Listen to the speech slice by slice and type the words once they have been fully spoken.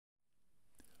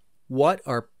What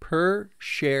are per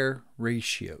share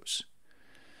ratios?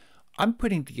 I'm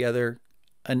putting together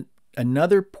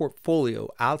another portfolio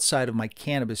outside of my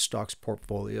cannabis stocks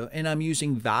portfolio, and I'm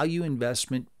using value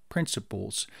investment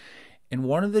principles. And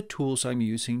one of the tools I'm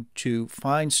using to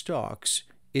find stocks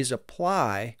is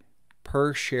apply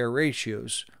per share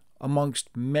ratios amongst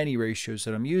many ratios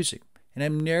that I'm using. And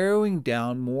I'm narrowing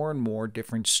down more and more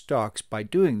different stocks by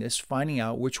doing this, finding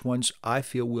out which ones I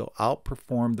feel will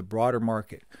outperform the broader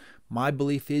market. My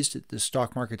belief is that the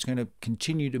stock market's going to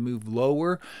continue to move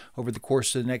lower over the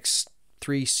course of the next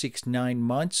 3, 6, 9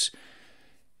 months.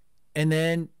 And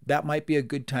then that might be a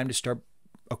good time to start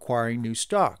acquiring new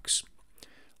stocks.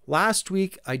 Last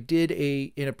week, I did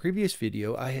in a previous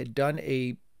video, I had done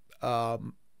a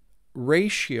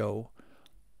ratio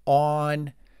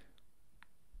on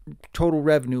total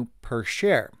revenue per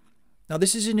share. Now,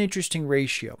 this is an interesting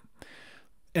ratio.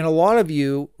 And a lot of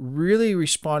you really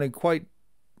responded quite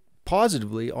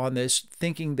positively on this,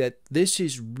 thinking that this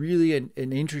is really an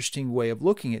interesting way of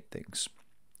looking at things.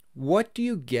 What do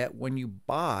you get when you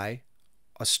buy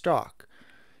a stock?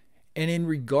 And in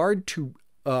regard to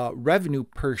revenue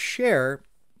per share,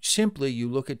 simply you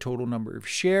look at total number of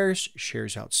shares,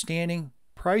 shares outstanding,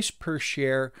 price per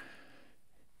share,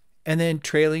 and then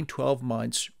trailing 12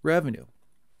 months revenue.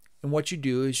 And what you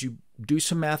do is you do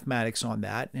some mathematics on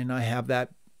that, and I have that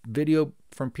video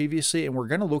from previously, and we're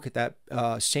going to look at that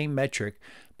same metric,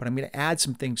 but I'm going to add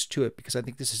some things to it because I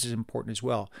think this is important as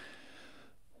well.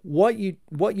 What you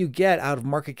get out of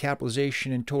market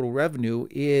capitalization and total revenue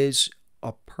is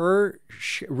a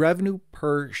revenue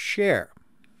per share,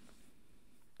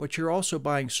 but you're also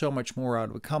buying so much more out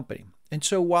of a company. And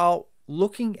so while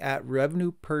looking at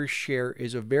revenue per share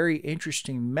is a very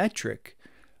interesting metric,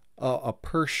 a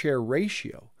per share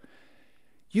ratio,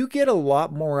 you get a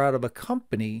lot more out of a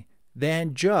company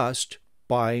than just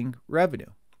buying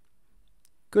revenue.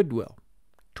 Goodwill,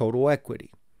 total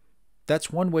equity.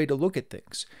 That's one way to look at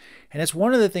things. And that's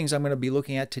one of the things I'm going to be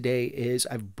looking at today is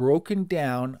I've broken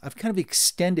down, I've kind of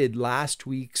extended last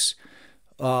week's,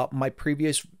 my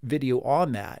previous video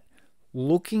on that,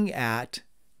 looking at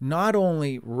not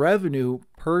only revenue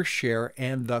per share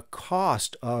and the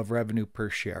cost of revenue per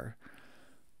share,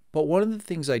 but one of the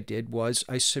things I did was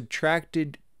I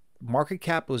subtracted market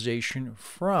capitalization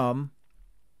from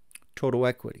total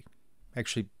equity.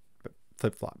 Actually,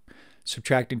 flip-flop.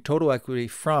 Subtracting total equity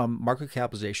from market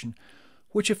capitalization,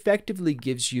 which effectively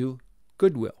gives you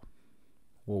goodwill.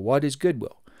 Well, what is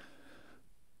goodwill?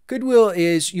 Goodwill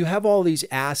is you have all these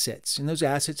assets, and those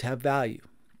assets have value.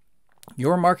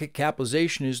 Your market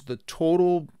capitalization is the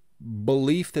total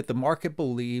belief that the market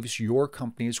believes your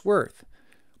company is worth.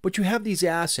 But you have these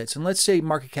assets, and let's say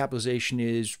market capitalization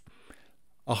is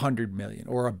 100 million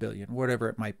or a billion, whatever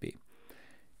it might be.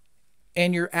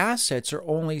 And your assets are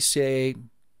only, say,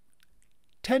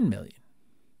 10 million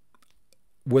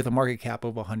with a market cap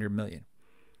of 100 million.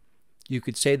 You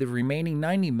could say the remaining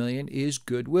 90 million is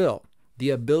goodwill, the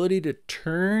ability to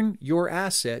turn your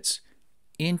assets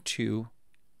into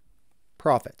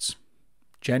profits,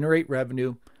 generate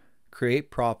revenue,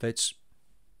 create profits,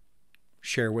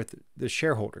 share with the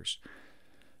shareholders.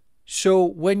 So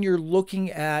when you're looking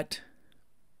at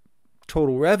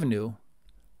total revenue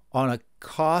on a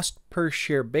cost per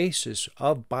share basis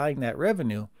of buying that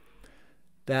revenue,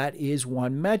 that is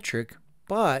one metric,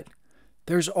 but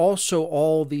there's also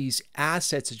all these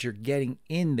assets that you're getting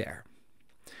in there.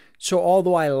 So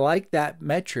although I like that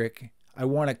metric, I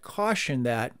want to caution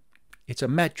that it's a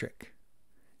metric.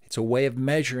 It's a way of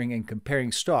measuring and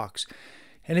comparing stocks.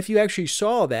 And if you actually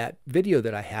saw that video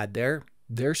that I had there,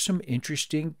 there's some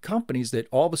interesting companies that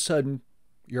all of a sudden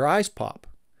your eyes pop.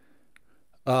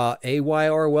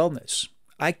 AYR Wellness.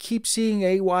 I keep seeing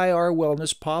AYR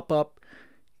Wellness pop up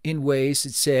in ways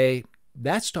that say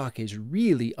that stock is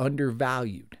really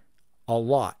undervalued a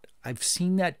lot. I've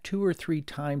seen that 2 or 3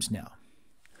 times now.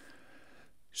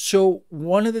 So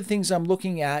one of the things I'm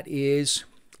looking at is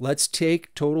let's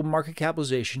take total market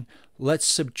capitalization, let's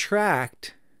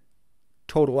subtract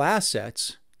total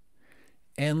assets,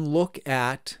 and look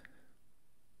at,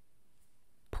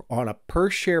 on a per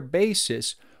share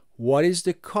basis, what is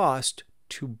the cost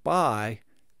to buy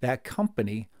that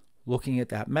company looking at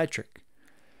that metric.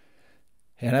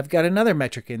 And I've got another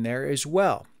metric in there as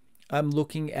well. I'm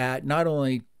looking at not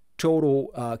only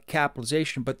total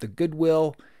capitalization, but the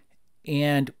goodwill,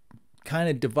 and kind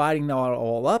of dividing that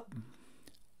all up.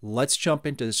 Let's jump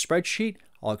into the spreadsheet.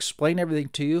 I'll explain everything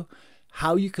to you,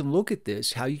 how you can look at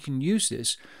this, how you can use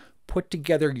this, put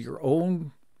together your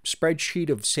own spreadsheet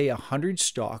of, say, 100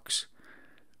 stocks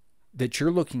that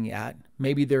you're looking at.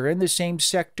 Maybe they're in the same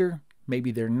sector,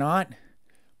 maybe they're not,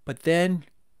 but then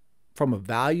from a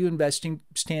value investing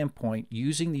standpoint,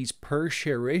 using these per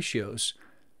share ratios,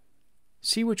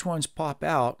 see which ones pop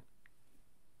out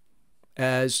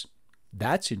as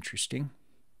that's interesting.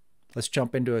 Let's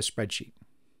jump into a spreadsheet.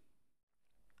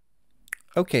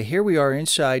 Okay, here we are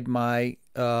inside my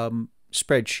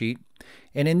spreadsheet.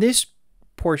 And in this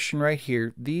portion right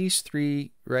here, these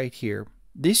three right here,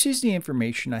 this is the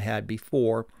information I had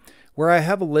before, where I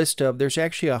have a list of, there's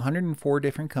actually 104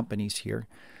 different companies here.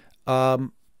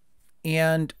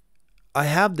 And I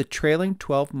have the trailing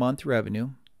 12-month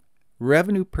revenue,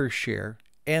 revenue per share,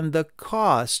 and the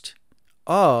cost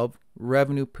of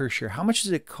revenue per share. How much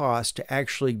does it cost to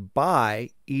actually buy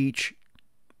each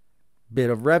bit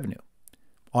of revenue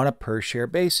on a per share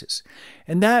basis?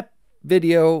 And that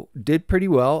video did pretty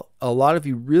well. A lot of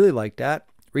you really liked that,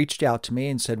 reached out to me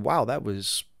and said, wow, that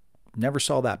was, never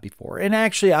saw that before. And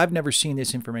actually, I've never seen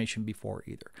this information before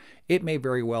either. It may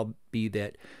very well be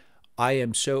that I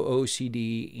am so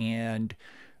OCD and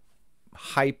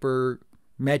hyper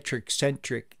metric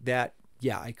centric that,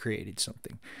 yeah, I created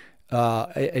something.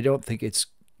 I don't think it's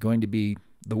going to be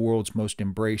the world's most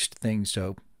embraced thing.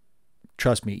 So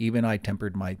trust me, even I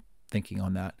tempered my thinking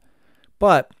on that.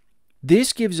 But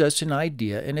this gives us an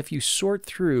idea. And if you sort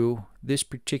through this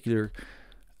particular,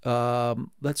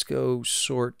 let's go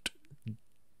sort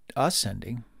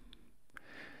ascending.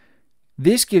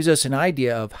 This gives us an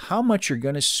idea of how much you're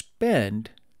going to spend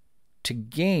to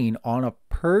gain on a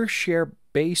per share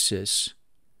basis,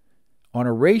 on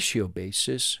a ratio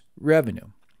basis, revenue.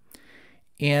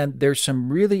 And there's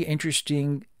some really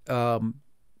interesting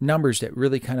numbers that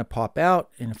really kind of pop out.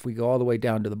 And if we go all the way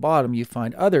down to the bottom, you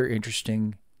find other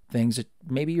interesting things that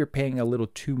maybe you're paying a little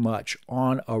too much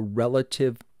on a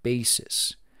relative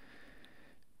basis.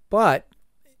 But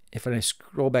if I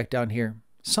scroll back down here,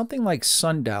 something like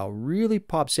Sundial really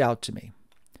pops out to me.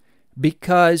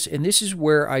 Because, and this is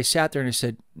where I sat there and I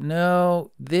said,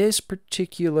 no, this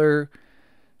particular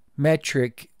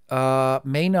metric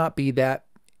may not be that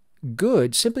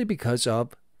good simply because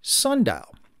of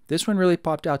Sundial. This one really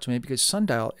popped out to me because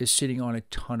Sundial is sitting on a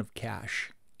ton of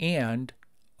cash and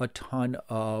a ton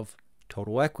of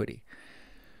total equity.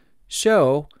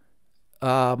 So,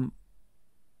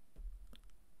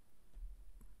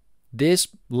 this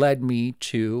led me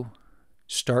to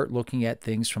start looking at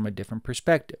things from a different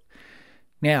perspective.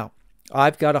 Now,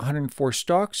 I've got 104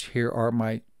 stocks. Here are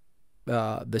my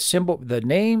the symbol, the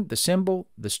name, the symbol,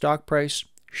 the stock price,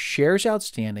 shares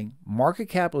outstanding, market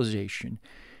capitalization,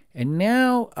 and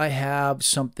now I have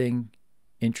something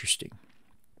interesting.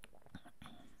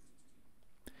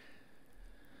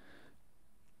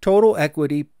 Total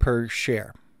equity per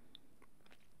share.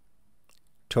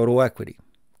 Total equity.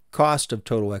 Cost of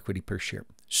total equity per share.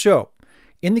 So,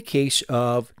 in the case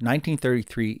of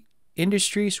 1933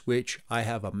 Industries, which I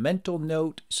have a mental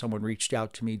note, someone reached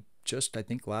out to me just, I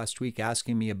think, last week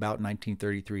asking me about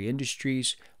 1933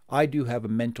 Industries. I do have a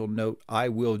mental note. I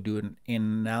will do an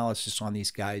analysis on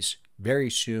these guys very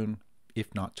soon,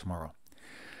 if not tomorrow.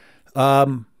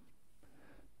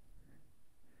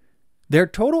 Their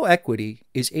total equity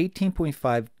is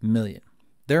 $18.5 million.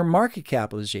 Their market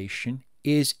capitalization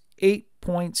is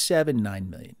 $8.79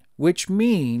 million, which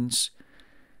means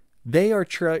they are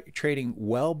trading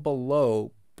well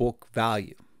below book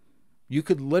value. You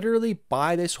could literally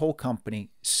buy this whole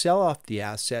company, sell off the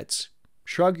assets,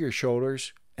 shrug your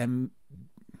shoulders, and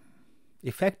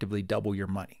effectively double your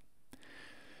money.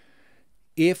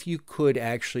 If you could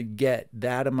actually get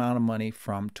that amount of money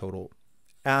from total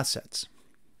assets,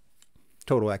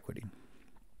 total equity.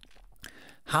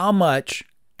 How much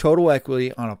total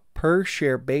equity on a per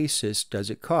share basis does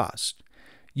it cost?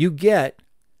 You get,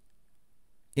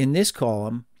 in this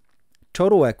column,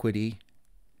 total equity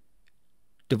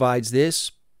divides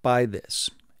this by this,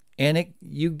 and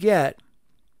you get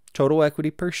total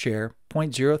equity per share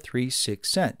 0.036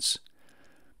 cents.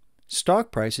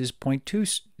 Stock price is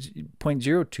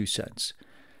 0.02 cents.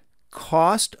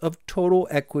 Cost of total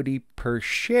equity per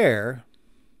share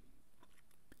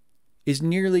is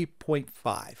nearly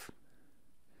 0.5,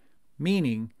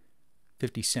 meaning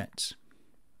 50 cents.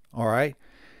 All right.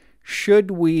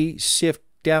 Should we sift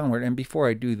downward? And before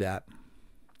I do that,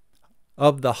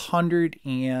 of the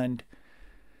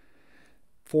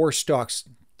 104 stocks,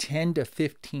 10 to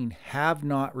 15 have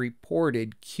not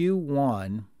reported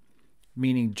Q1,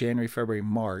 meaning January, February,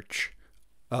 March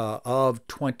of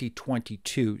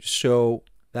 2022. So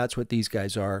that's what these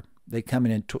guys are. They come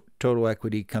in total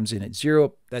equity comes in at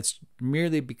 0. That's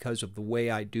merely because of the way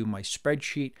I do my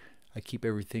spreadsheet. I keep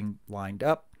everything lined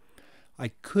up. I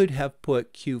could have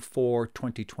put Q4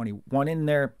 2021 in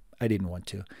there. I didn't want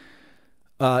to.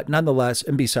 Nonetheless,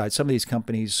 and besides, some of these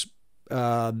companies,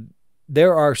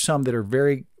 there are some that are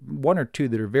one or two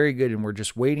that are very good, and we're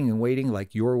just waiting and waiting,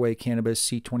 like Your Way Cannabis,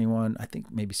 C21, I think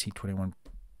maybe C21.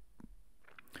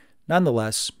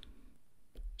 Nonetheless,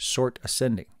 sort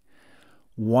ascending.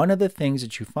 One of the things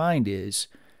that you find is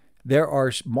there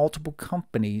are multiple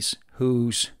companies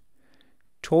whose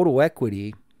total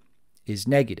equity is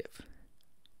negative.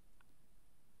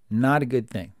 Not a good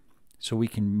thing. So we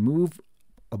can move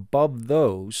above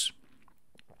those.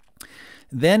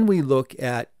 Then we look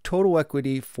at total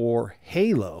equity for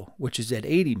Halo, which is at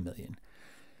 80 million.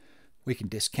 We can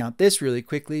discount this really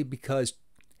quickly because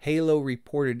Halo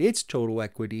reported its total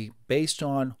equity based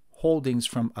on holdings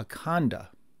from Aconda,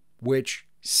 which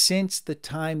since the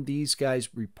time these guys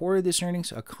reported this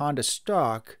earnings, Aconda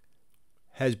stock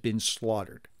has been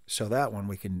slaughtered. So that one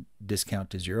we can discount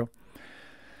to zero.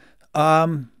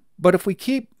 But if we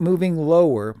keep moving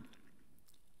lower,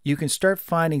 you can start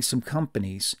finding some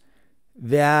companies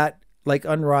that, like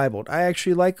Unrivaled. I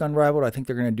actually like Unrivaled. I think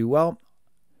they're going to do well.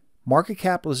 Market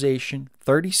capitalization,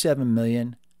 37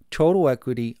 million. Total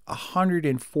equity,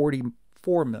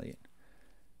 144 million.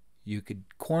 You could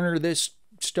corner this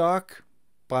stock,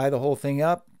 buy the whole thing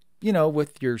up,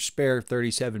 with your spare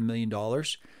 $37 million.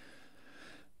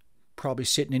 Probably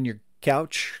sitting in your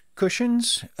couch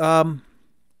cushions.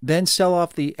 Then sell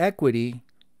off the equity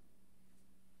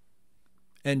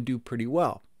and do pretty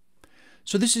well.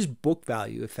 So this is book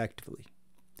value effectively.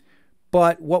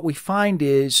 But what we find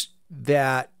is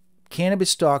that cannabis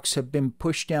stocks have been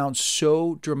pushed down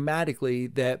so dramatically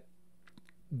that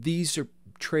these are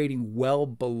trading well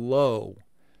below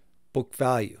book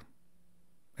value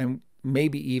and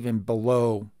maybe even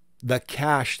below the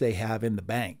cash they have in the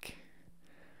bank.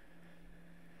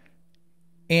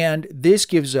 And this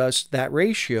gives us that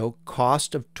ratio,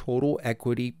 cost of total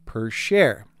equity per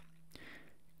share.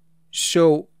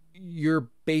 So you're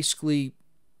basically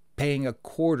paying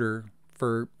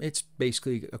it's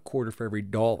basically a quarter for every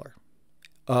dollar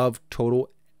of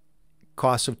total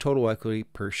cost of total equity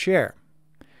per share.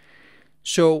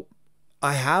 So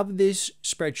I have this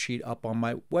spreadsheet up on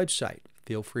my website.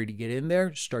 Feel free to get in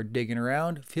there, start digging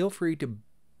around. Feel free to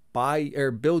buy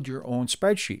or build your own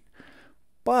spreadsheet.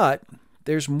 But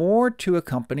there's more to a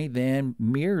company than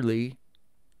merely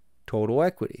total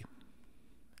equity.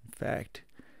 In fact,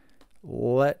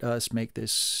 let us make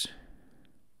this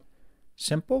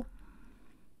simple.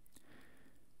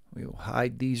 We will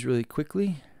hide these really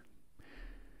quickly.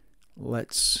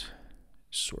 Let's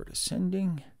sort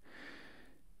ascending.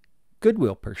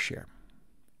 Goodwill per share.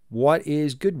 What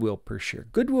is goodwill per share?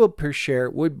 Goodwill per share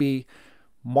would be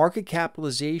market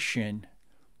capitalization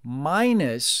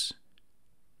minus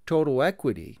total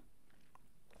equity.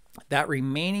 That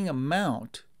remaining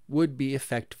amount would be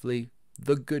effectively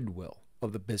the goodwill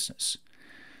of the business.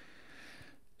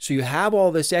 So you have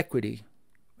all this equity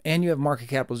and you have market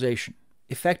capitalization.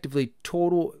 Effectively,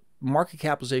 total market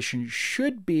capitalization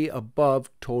should be above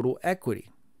total equity.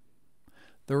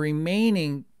 The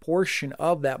remaining portion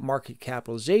of that market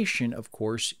capitalization, of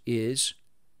course, is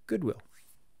goodwill.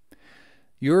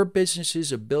 Your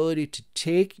business's ability to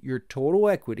take your total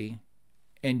equity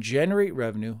and generate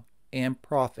revenue and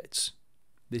profits.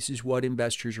 This is what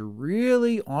investors are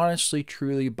really, honestly,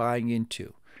 truly buying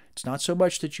into. It's not so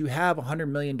much that you have $100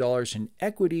 million in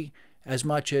equity as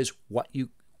much as what you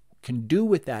can do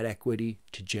with that equity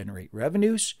to generate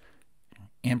revenues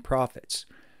and profits.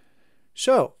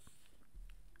 So,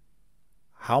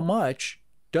 how much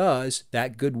does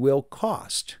that goodwill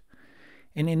cost?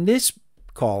 And in this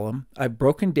column, I've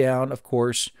broken down, of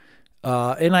course,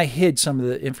 and I hid some of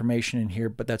the information in here,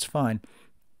 but that's fine.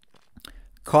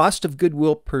 Cost of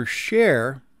goodwill per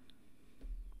share.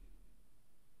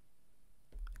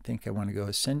 I think I want to go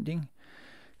ascending.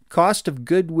 Cost of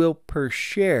goodwill per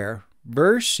share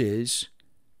versus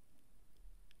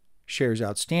shares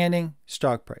outstanding,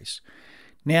 stock price.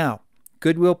 Now,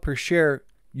 goodwill per share,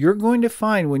 you're going to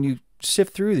find when you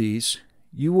sift through these,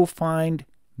 you will find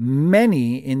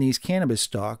many in these cannabis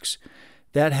stocks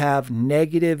that have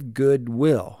negative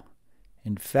goodwill.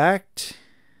 In fact,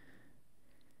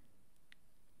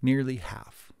 nearly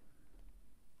half.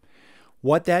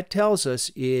 What that tells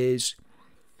us is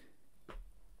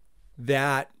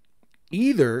that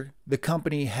either the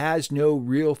company has no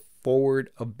real forward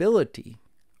ability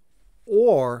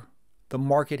or the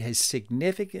market has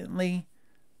significantly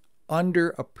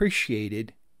underappreciated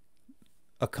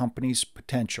a company's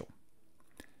potential.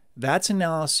 That's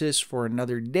analysis for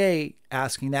another day,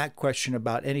 asking that question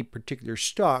about any particular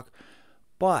stock.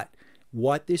 But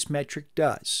what this metric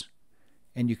does,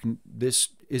 and this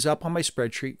is up on my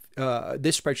spreadsheet.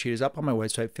 This spreadsheet is up on my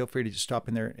website. Feel free to just stop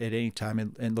in there at any time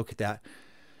and look at that.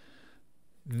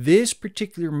 This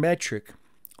particular metric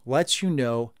lets you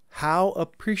know how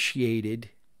appreciated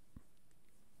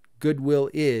goodwill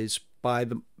is by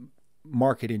the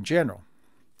market in general.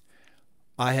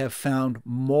 I have found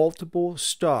multiple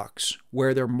stocks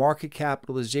where their market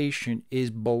capitalization is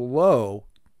below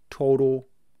total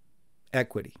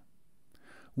equity,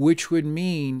 which would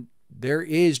mean there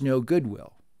is no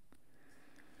goodwill.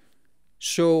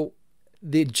 So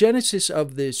the genesis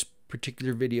of this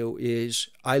particular video is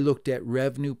I looked at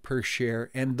revenue per share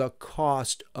and the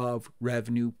cost of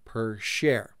revenue per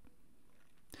share.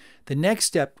 The next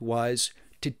step was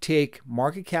to take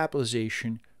market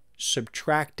capitalization,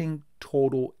 subtracting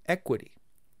total equity.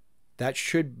 That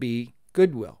should be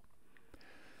goodwill.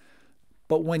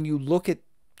 But when you look at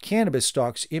cannabis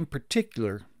stocks in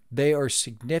particular, they are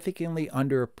significantly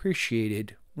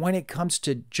underappreciated when it comes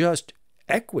to just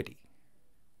equity.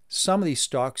 Some of these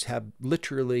stocks have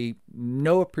literally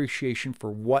no appreciation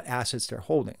for what assets they're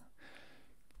holding.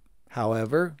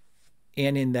 However,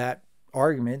 and in that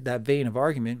argument, that vein of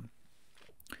argument,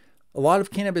 a lot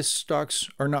of cannabis stocks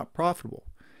are not profitable.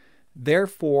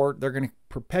 Therefore, they're going to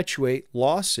perpetuate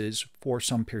losses for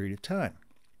some period of time.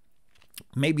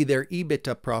 Maybe they're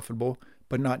EBITDA profitable,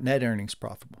 but not net earnings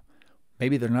profitable.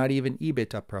 Maybe they're not even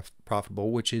EBITDA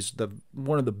profitable, which is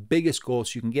one of the biggest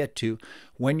goals you can get to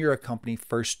when you're a company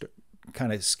first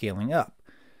kind of scaling up.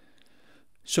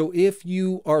 So if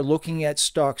you are looking at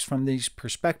stocks from these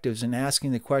perspectives and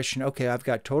asking the question, okay, I've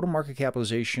got total market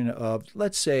capitalization of,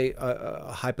 let's say,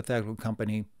 a hypothetical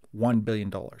company, $1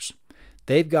 billion.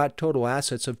 They've got total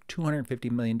assets of $250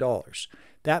 million.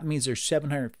 That means there's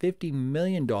 $750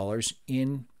 million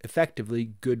in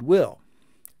effectively goodwill.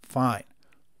 Fine.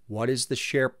 What is the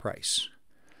share price?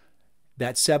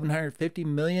 That $750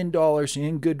 million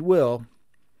in goodwill,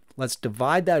 let's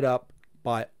divide that up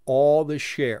by all the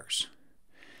shares.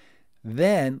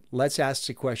 Then let's ask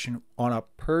the question, on a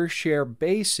per share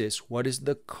basis, what is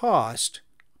the cost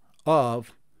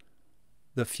of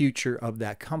the future of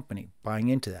that company, buying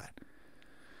into that?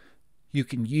 You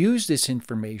can use this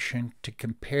information to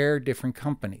compare different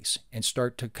companies and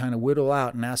start to kind of whittle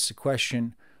out and ask the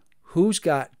question, who's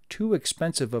got too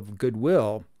expensive of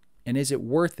goodwill and is it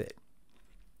worth it?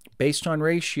 Based on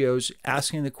ratios,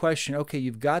 asking the question, okay,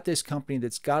 you've got this company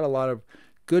that's got a lot of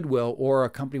goodwill or a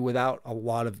company without a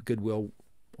lot of goodwill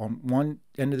on one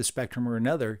end of the spectrum or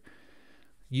another.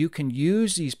 You can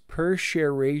use these per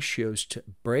share ratios to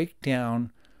break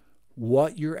down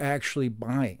what you're actually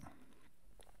buying.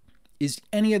 Is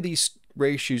any of these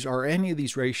ratios, are any of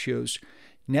these ratios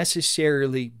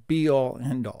necessarily be all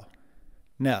end all?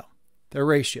 No. They're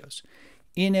ratios.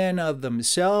 In and of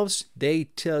themselves, they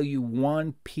tell you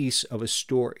one piece of a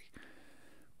story.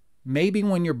 Maybe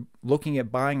when you're looking at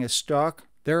buying a stock,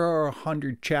 there are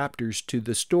 100 chapters to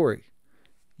the story.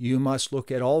 You must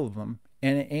look at all of them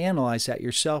and analyze that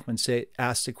yourself and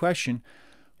ask the question,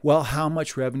 well, how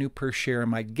much revenue per share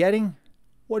am I getting?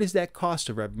 What is that cost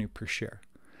of revenue per share?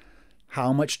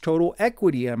 How much total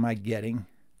equity am I getting?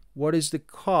 What is the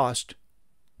cost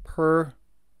per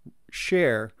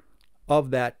share of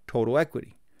that total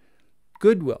equity?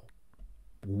 Goodwill.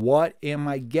 What am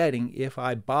I getting if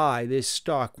I buy this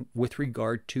stock with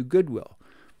regard to goodwill?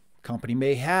 Company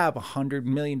may have $100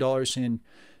 million in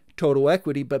total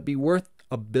equity, but be worth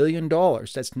 $1 billion.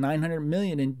 That's $900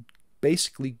 million in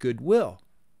basically goodwill.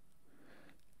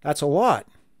 That's a lot.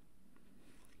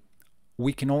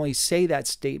 We can only say that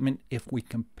statement if we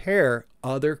compare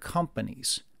other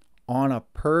companies on a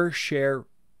per share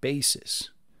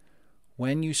basis.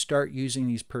 When you start using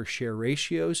these per share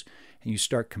ratios and you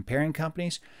start comparing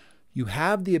companies, you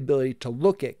have the ability to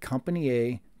look at company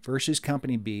A versus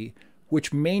company B,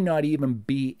 which may not even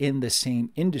be in the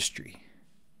same industry,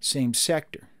 same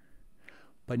sector.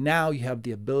 But now you have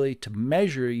the ability to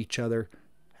measure each other,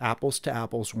 apples to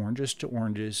apples, oranges to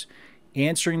oranges,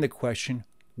 answering the question,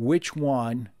 which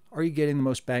one are you getting the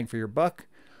most bang for your buck?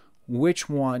 Which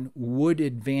one would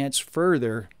advance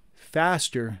further,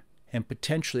 faster, and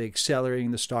potentially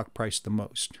accelerating the stock price the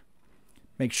most?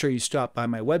 Make sure you stop by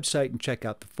my website and check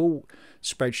out the full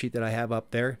spreadsheet that I have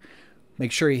up there.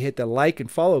 Make sure you hit the like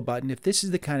and follow button if this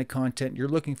is the kind of content you're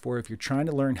looking for, if you're trying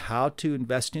to learn how to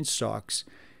invest in stocks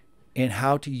and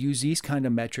how to use these kind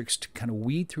of metrics to kind of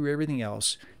weed through everything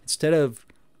else instead of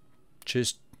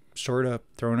just sort of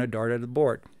throwing a dart at the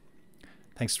board.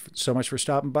 Thanks so much for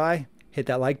stopping by. Hit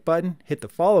that like button, hit the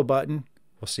follow button.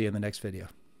 We'll see you in the next video.